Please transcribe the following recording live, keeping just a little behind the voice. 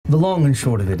The long and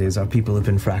short of it is our people have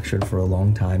been fractured for a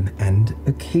long time, and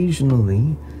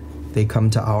occasionally they come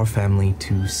to our family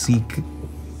to seek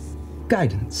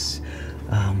guidance.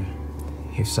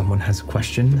 If someone has a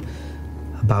question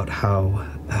about how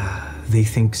they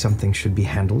think something should be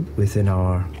handled within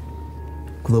our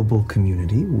global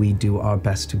community, we do our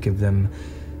best to give them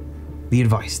the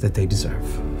advice that they deserve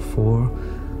for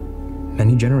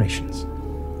many generations.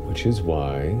 Which is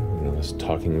why, when I was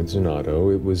talking with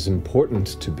Donato, it was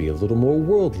important to be a little more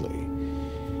worldly.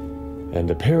 And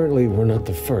apparently we're not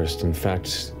the first. In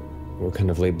fact, we're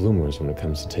kind of late bloomers when it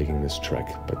comes to taking this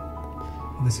trek, but...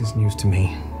 This is news to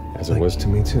me. As it was to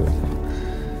me, too.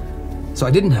 So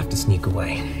I didn't have to sneak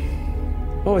away.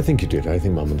 Oh, I think you did. I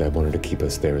think Mom and Dad wanted to keep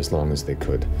us there as long as they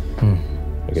could.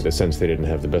 I get the sense they didn't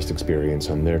have the best experience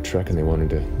on their trek, and they wanted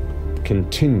to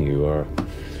continue our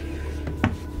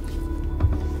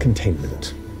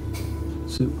containment.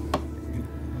 So,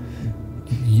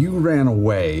 you ran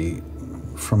away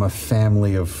from a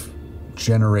family of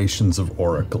generations of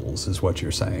oracles, is what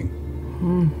you're saying?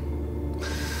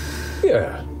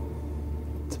 Yeah.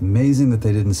 It's amazing that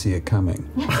they didn't see it coming.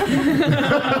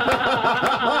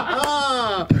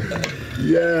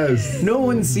 Yes. No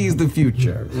one sees the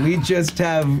future. We just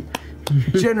have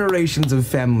generations of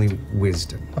family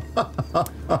wisdom.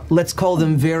 Let's call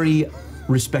them very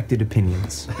respected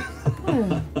opinions.